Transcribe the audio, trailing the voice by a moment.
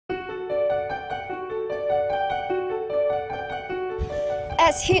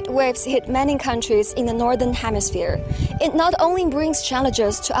As heat waves hit many countries in the northern hemisphere, it not only brings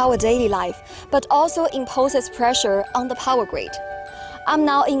challenges to our daily life, but also imposes pressure on the power grid. I'm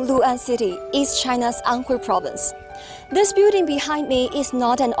now in Lu'an City, East China's Anhui province. This building behind me is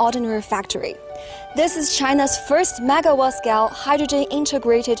not an ordinary factory. This is China's first megawatt-scale hydrogen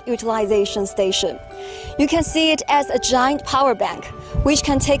integrated utilization station. You can see it as a giant power bank, which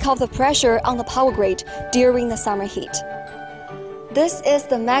can take off the pressure on the power grid during the summer heat. This is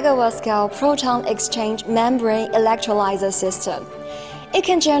the megawatt-scale proton exchange membrane electrolyzer system. It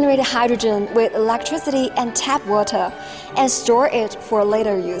can generate hydrogen with electricity and tap water and store it for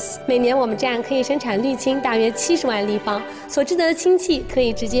later use. 每年我们站可以生产氯氢大约70万立方，所制得的氢气可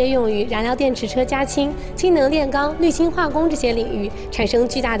以直接用于燃料电池车加氢、氢能炼钢、氯氢化工这些领域，产生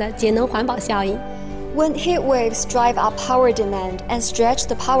巨大的节能环保效应。 When heat waves drive up power demand and stretch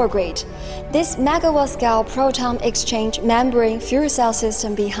the power grid, this megawatt-scale proton exchange membrane fuel cell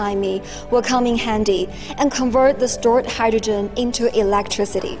system behind me will come in handy and convert the stored hydrogen into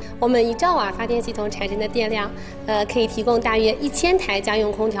electricity. 我们1兆瓦发电系统产生的电量，可以提供大约1000台家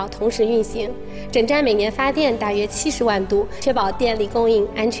用空调同时运行，整站每年发电大约70万度，确保电力供应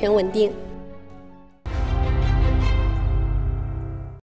安全稳定。